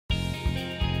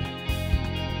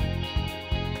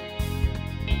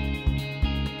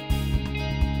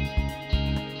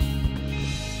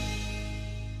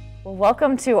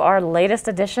Welcome to our latest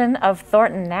edition of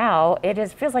Thornton Now.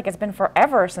 Feels like it's been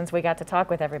forever since we got to talk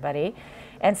with everybody.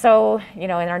 And so, in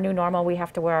our new normal, we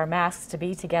have to wear our masks to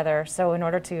be together. So in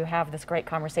order to have this great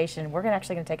conversation, we're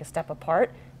actually going to take a step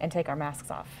apart and take our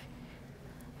masks off.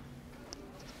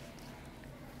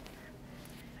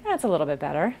 That's a little bit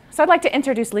better. So I'd like to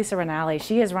introduce Lisa Ranalli.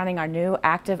 She is running our new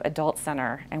Active Adult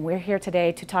Center, and we're here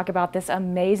today to talk about this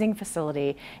amazing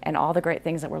facility and all the great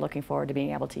things that we're looking forward to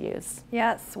being able to use.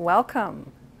 Yes,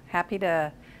 welcome. Happy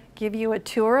to give you a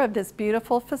tour of this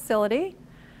beautiful facility.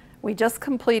 We just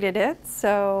completed it,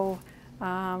 so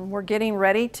we're getting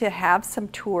ready to have some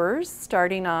tours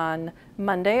starting on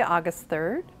Monday, August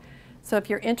 3rd. So if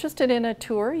you're interested in a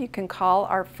tour, you can call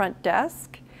our front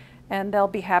desk and they'll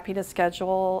be happy to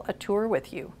schedule a tour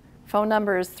with you. Phone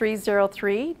number is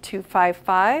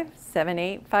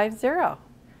 303-255-7850.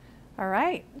 All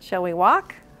right, shall we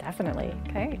walk? Definitely.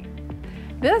 Okay.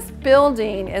 This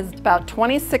building is about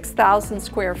 26,000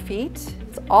 square feet.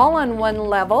 It's all on one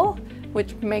level,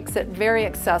 which makes it very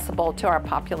accessible to our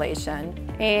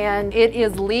population. And it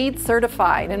is LEED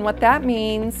certified, and what that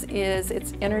means is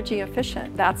it's energy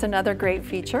efficient. That's another great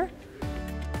feature.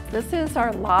 This is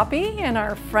our lobby and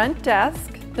our front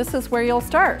desk. This is where you'll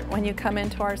start when you come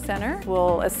into our center.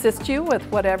 We'll assist you with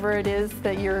whatever it is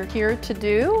that you're here to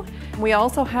do. We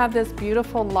also have this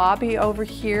beautiful lobby over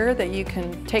here that you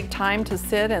can take time to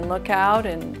sit and look out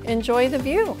and enjoy the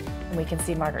view. We can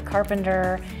see Margaret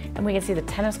Carpenter, and we can see the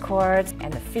tennis courts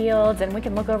and the fields, and we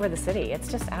can look over the city.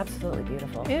 It's just absolutely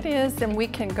beautiful. It is, and we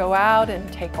can go out and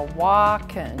take a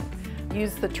walk and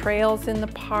use the trails in the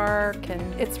park, and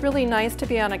it's really nice to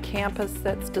be on a campus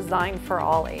that's designed for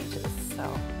all ages, so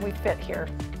we fit here.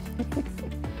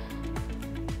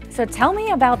 So tell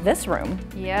me about this room.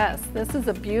 Yes, this is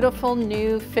a beautiful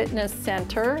new fitness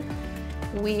center.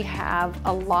 We have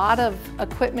a lot of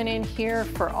equipment in here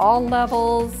for all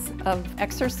levels of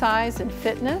exercise and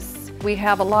fitness. We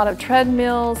have a lot of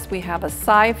treadmills. We have a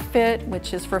SciFit,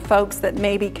 which is for folks that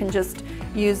maybe can just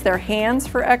use their hands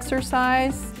for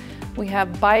exercise. We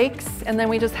have bikes, and then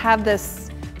we just have this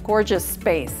gorgeous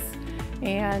space.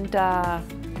 And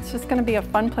it's just gonna be a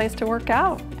fun place to work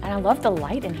out. And I love the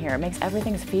light in here. It makes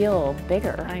everything feel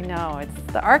bigger. I know,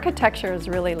 the architecture is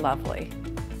really lovely.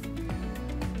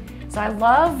 So I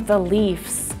love the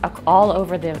leaves all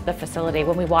over the facility.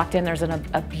 When we walked in, there's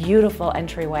a beautiful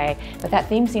entryway, but that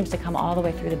theme seems to come all the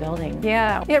way through the building.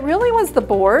 Yeah, it really was the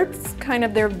board's kind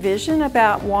of their vision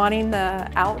about wanting the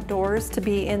outdoors to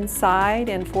be inside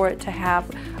and for it to have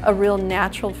a real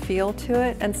natural feel to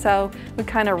it. And so we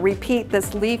kind of repeat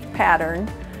this leaf pattern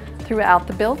throughout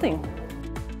the building.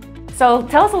 So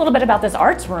tell us a little bit about this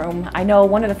arts room. I know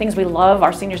one of the things we love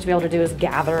our seniors to be able to do is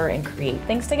gather and create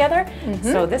things together.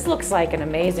 So this looks like an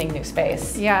amazing new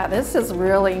space. Yeah, this is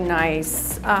really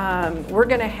nice. We're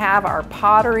gonna have our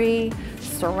pottery,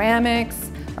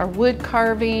 ceramics, our wood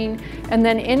carving, and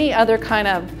then any other kind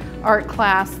of art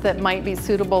class that might be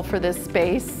suitable for this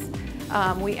space.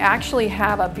 We actually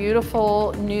have a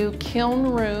beautiful new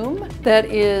kiln room that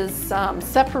is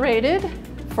separated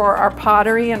for our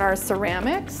pottery and our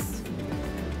ceramics.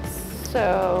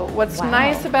 So what's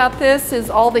nice about this is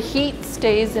all the heat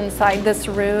stays inside this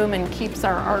room and keeps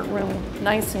our art room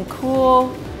nice and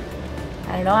cool.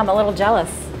 I don't know, I'm a little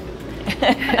jealous.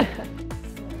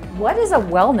 What is a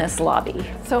wellness lobby?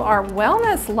 So our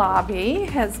wellness lobby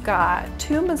has got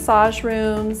 2 massage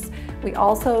rooms. We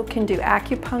also can do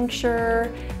acupuncture,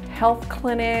 health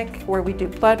clinic, where we do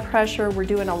blood pressure. We're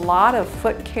doing a lot of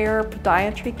foot care,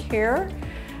 podiatry care.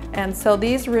 And so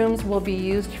these rooms will be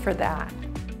used for that.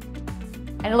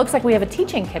 And it looks like we have a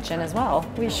teaching kitchen as well.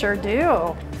 We sure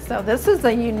do. So this is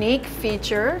a unique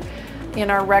feature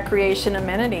in our recreation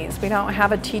amenities. We don't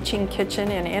have a teaching kitchen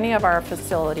in any of our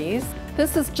facilities.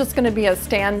 This is just going to be a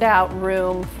standout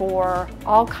room for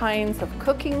all kinds of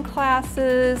cooking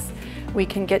classes. We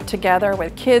can get together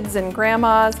with kids and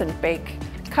grandmas and bake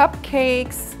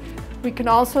cupcakes. We can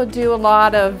also do a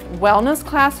lot of wellness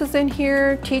classes in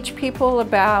here, teach people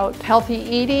about healthy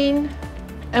eating.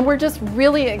 And we're just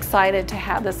really excited to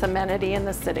have this amenity in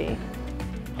the city.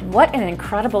 And what an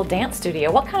incredible dance studio.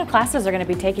 What kind of classes are going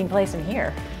to be taking place in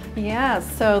here? Yeah,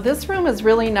 so this room is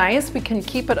really nice. We can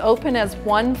keep it open as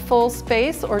one full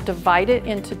space or divide it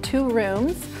into 2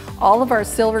 rooms. All of our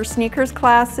silver sneakers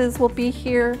classes will be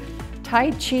here.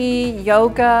 Tai Chi,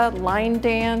 yoga, line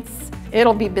dance.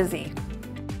 It'll be busy.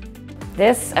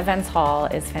 This events hall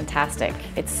is fantastic.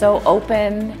 It's so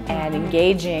open and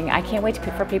engaging. I can't wait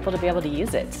for people to be able to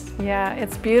use it. Yeah,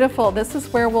 it's beautiful. This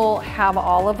is where we'll have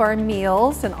all of our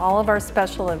meals and all of our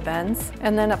special events.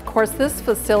 And then of course this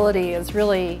facility is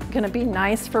really going to be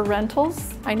nice for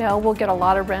rentals. I know we'll get a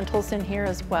lot of rentals in here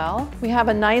as well. We have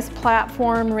a nice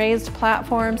platform, raised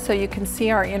platform, so you can see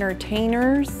our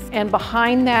entertainers. And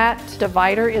behind that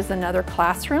divider is another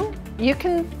classroom. You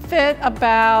can fit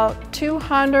about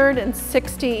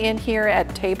 260 in here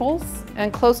at tables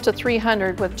and close to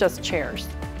 300 with just chairs.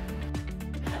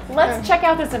 Let's check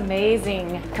out this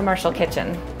amazing commercial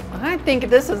kitchen. I think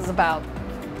this is about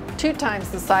 2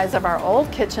 times the size of our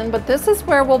old kitchen, but this is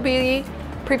where we'll be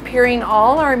preparing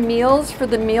all our meals for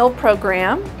the meal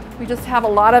program. We just have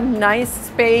a lot of nice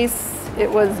space. It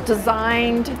was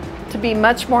designed to be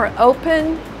much more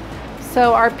open.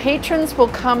 So our patrons will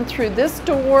come through this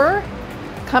door,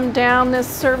 come down this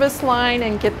service line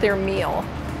and get their meal.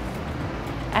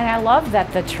 And I love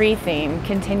that the tree theme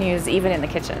continues even in the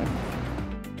kitchen.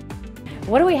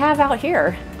 What do we have out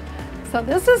here? So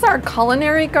this is our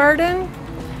culinary garden.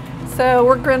 So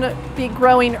we're going to be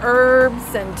growing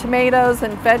herbs and tomatoes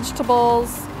and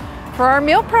vegetables for our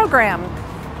meal program.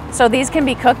 So these can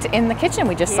be cooked in the kitchen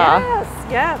we just saw. Yes,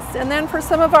 yes. And then for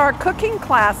some of our cooking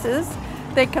classes,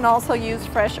 they can also use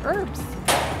fresh herbs.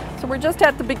 So we're just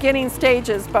at the beginning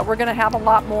stages, but we're going to have a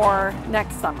lot more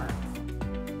next summer.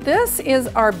 This is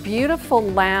our beautiful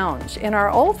lounge. In our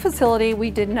old facility,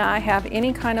 we did not have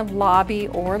any kind of lobby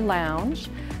or lounge.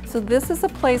 So this is a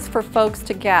place for folks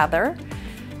to gather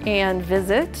and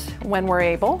visit when we're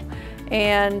able.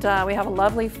 And we have a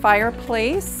lovely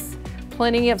fireplace,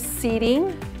 plenty of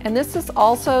seating, and this is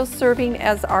also serving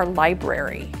as our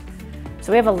library.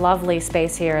 So we have a lovely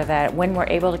space here that when we're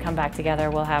able to come back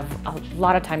together, we'll have a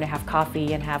lot of time to have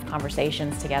coffee and have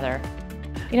conversations together.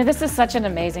 You know, this is such an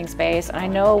amazing space, and I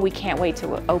know we can't wait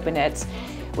to open it.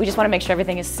 We just want to make sure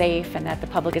everything is safe and that the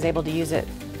public is able to use it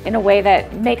in a way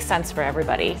that makes sense for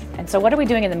everybody. And so what are we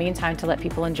doing in the meantime to let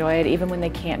people enjoy it even when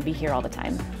they can't be here all the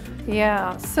time?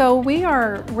 Yeah, so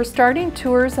we're starting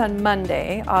tours on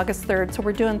Monday, August 3rd. So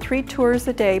we're doing 3 tours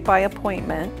a day by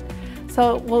appointment.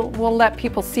 So we'll let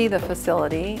people see the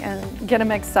facility and get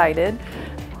them excited.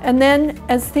 And then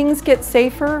as things get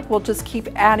safer, we'll just keep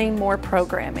adding more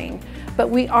programming. But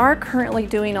we are currently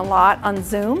doing a lot on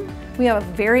Zoom. We have a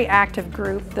very active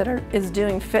group that is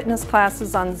doing fitness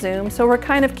classes on Zoom. So we're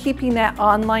kind of keeping that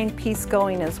online piece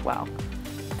going as well.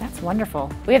 That's wonderful.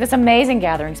 We have this amazing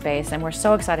gathering space and we're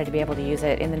so excited to be able to use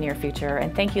it in the near future.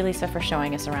 And thank you, Lisa, for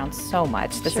showing us around so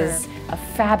much. This is a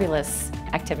fabulous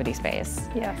activity space.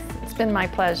 Yes, it's been my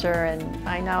pleasure, and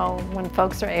I know when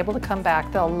folks are able to come back,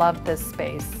 they'll love this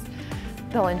space.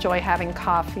 They'll enjoy having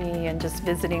coffee and just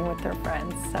visiting with their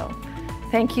friends. So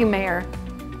thank you, Mayor.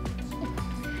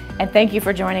 And thank you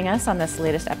for joining us on this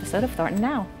latest episode of Thornton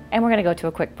Now. And we're going to go to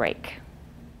a quick break.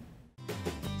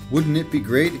 Wouldn't it be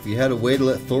great if you had a way to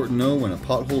let Thornton know when a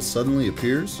pothole suddenly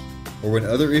appears? Or when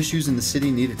other issues in the city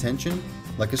need attention?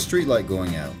 Like a streetlight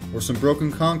going out, or some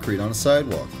broken concrete on a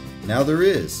sidewalk. Now there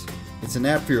is. It's an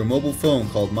app for your mobile phone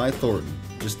called My Thornton.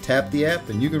 Just tap the app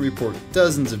and you can report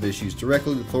dozens of issues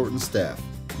directly to Thornton staff.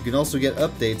 You can also get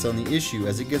updates on the issue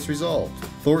as it gets resolved.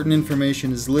 Thornton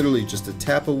information is literally just a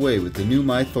tap away with the new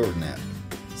My Thornton app.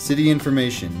 City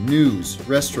information, news,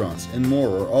 restaurants, and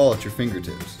more are all at your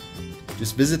fingertips.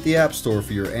 Just visit the App Store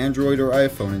for your Android or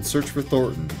iPhone and search for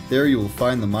Thornton. There you will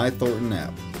find the My Thornton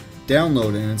app.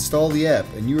 Download and install the app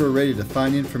and you are ready to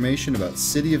find information about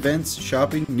city events,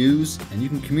 shopping, news, and you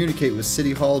can communicate with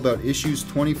City Hall about issues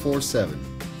 24/7.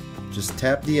 Just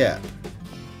tap the app.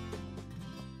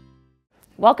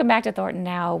 Welcome back to Thornton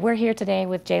Now. We're here today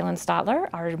with Jaylin Stotler,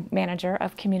 our manager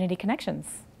of Community Connections.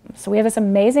 So we have this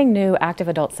amazing new active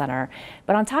adult center,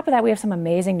 but on top of that we have some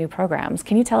amazing new programs.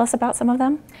 Can you tell us about some of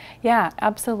them? Yeah,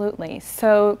 absolutely.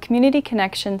 So Community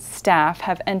Connections staff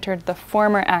have entered the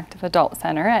former active adult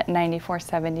center at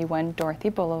 9471 Dorothy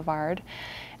Boulevard,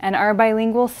 and our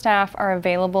bilingual staff are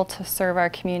available to serve our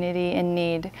community in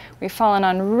need. We've fallen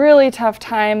on really tough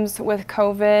times with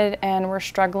COVID and we're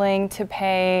struggling to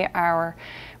pay our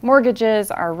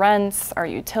mortgages, our rents, our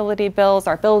utility bills,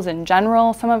 our bills in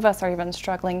general. Some of us are even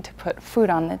struggling to put food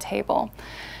on the table.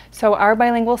 So our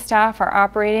bilingual staff are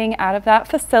operating out of that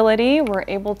facility. We're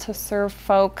able to serve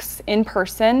folks in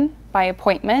person by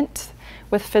appointment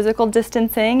with physical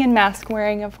distancing and mask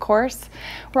wearing, of course.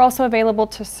 We're also available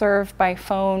to serve by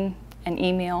phone and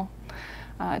email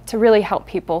to really help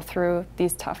people through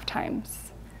these tough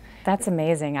times. That's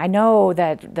amazing. I know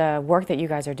that the work that you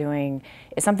guys are doing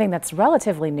is something that's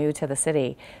relatively new to the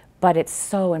city, but it's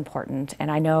so important.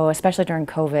 And I know, especially during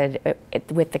COVID,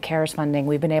 with the CARES funding,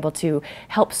 we've been able to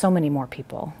help so many more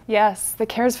people. Yes, the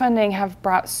CARES funding have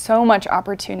brought so much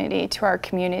opportunity to our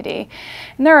community.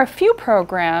 And there are a few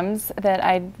programs that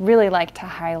I'd really like to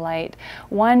highlight.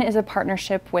 One is a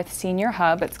partnership with Senior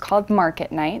Hub. It's called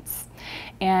Market Nights.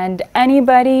 And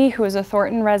anybody who is a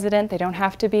Thornton resident, they don't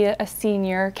have to be a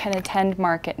senior, can attend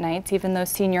Market Nights, even though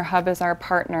Senior Hub is our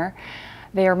partner.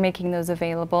 They are making those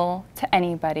available to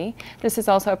anybody. This is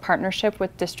also a partnership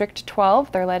with District 12.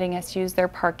 They're letting us use their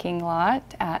parking lot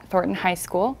at Thornton High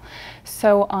School.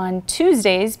 So on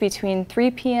Tuesdays between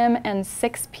 3 p.m. and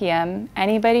 6 p.m.,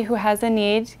 anybody who has a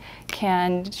need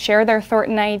can share their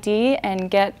Thornton ID and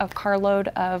get a carload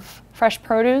of fresh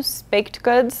produce, baked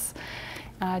goods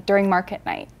during market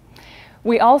night.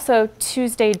 We also,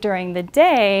 Tuesday during the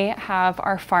day, have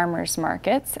our farmers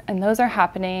markets, and those are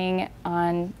happening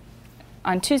on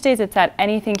Tuesdays, it's at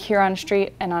Anything Huron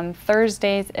Street, and on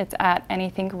Thursdays, it's at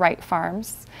Anything Wright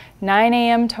Farms, 9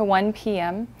 a.m. to 1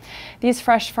 p.m. These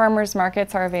fresh farmers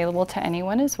markets are available to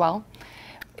anyone as well.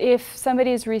 If somebody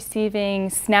is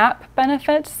receiving SNAP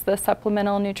benefits, the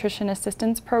Supplemental Nutrition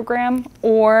Assistance Program,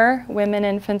 or Women,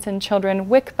 Infants, and Children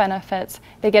WIC benefits,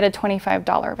 they get a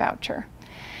 $25 voucher.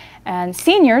 And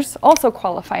seniors also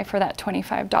qualify for that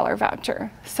 $25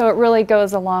 voucher. So it really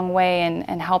goes a long way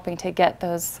in helping to get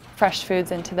those fresh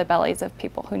foods into the bellies of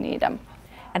people who need them.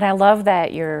 And I love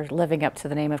that you're living up to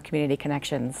the name of Community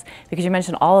Connections, because you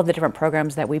mentioned all of the different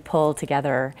programs that we pull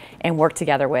together and work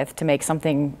together with to make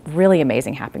something really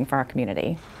amazing happen for our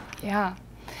community. Yeah.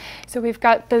 So we've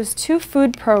got those 2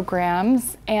 food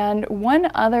programs, and one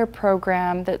other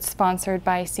program that's sponsored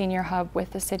by Senior Hub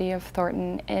with the City of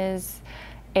Thornton is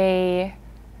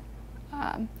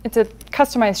it's a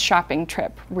customized shopping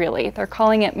trip, really. They're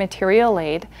calling it Material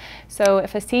Aid. So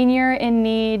if a senior in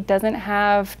need doesn't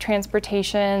have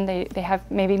transportation, they have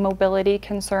maybe mobility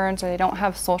concerns, or they don't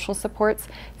have social supports,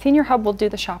 Senior Hub will do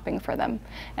the shopping for them.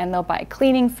 And they'll buy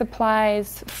cleaning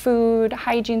supplies, food,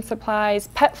 hygiene supplies,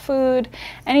 pet food,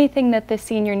 anything that the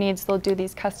senior needs, they'll do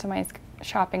these customized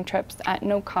shopping trips at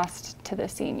no cost to the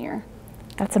senior.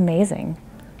 That's amazing.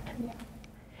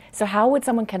 So how would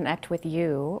someone connect with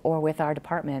you or with our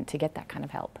department to get that kind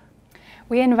of help?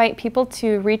 We invite people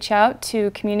to reach out to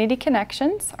Community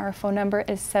Connections. Our phone number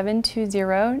is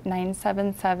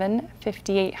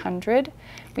 720-977-5800.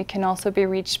 We can also be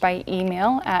reached by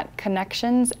email at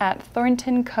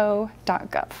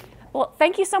connections@thorntonco.gov. Well,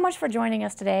 thank you so much for joining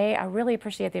us today. I really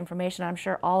appreciate the information. I'm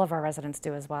sure all of our residents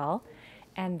do as well.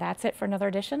 And that's it for another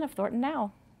edition of Thornton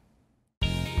Now.